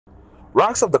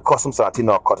Ranks of the Customs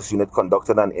Anti-Narcotics Unit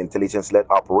conducted an intelligence-led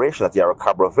operation at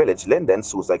Yarracabra Village, Linden,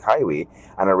 Suicide Highway,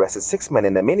 and arrested 6 men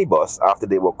in a minibus after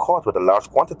they were caught with a large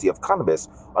quantity of cannabis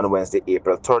on Wednesday,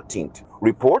 April 13th.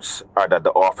 Reports are that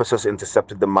the officers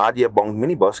intercepted the Mahdia-bound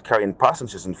minibus carrying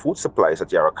passengers and food supplies at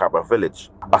Yarracabra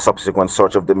Village. A subsequent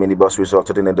search of the minibus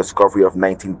resulted in the discovery of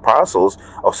 19 parcels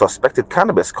of suspected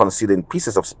cannabis concealed in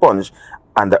pieces of sponge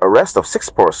and the arrest of 6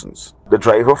 persons. The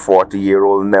driver,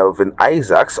 40-year-old Nelvin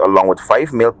Isaacs, along with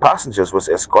 5 male passengers, was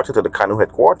escorted to the Canu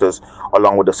headquarters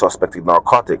along with the suspected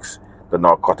narcotics. The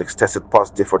narcotics tested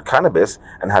positive for cannabis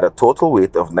and had a total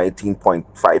weight of 19.5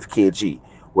 kg,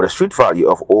 with a street value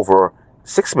of over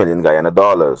 6 million Guyana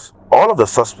dollars. All of the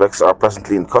suspects are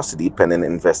presently in custody pending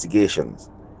investigations.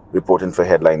 Reporting for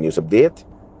Headline News Update,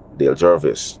 Dale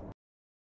Jervis.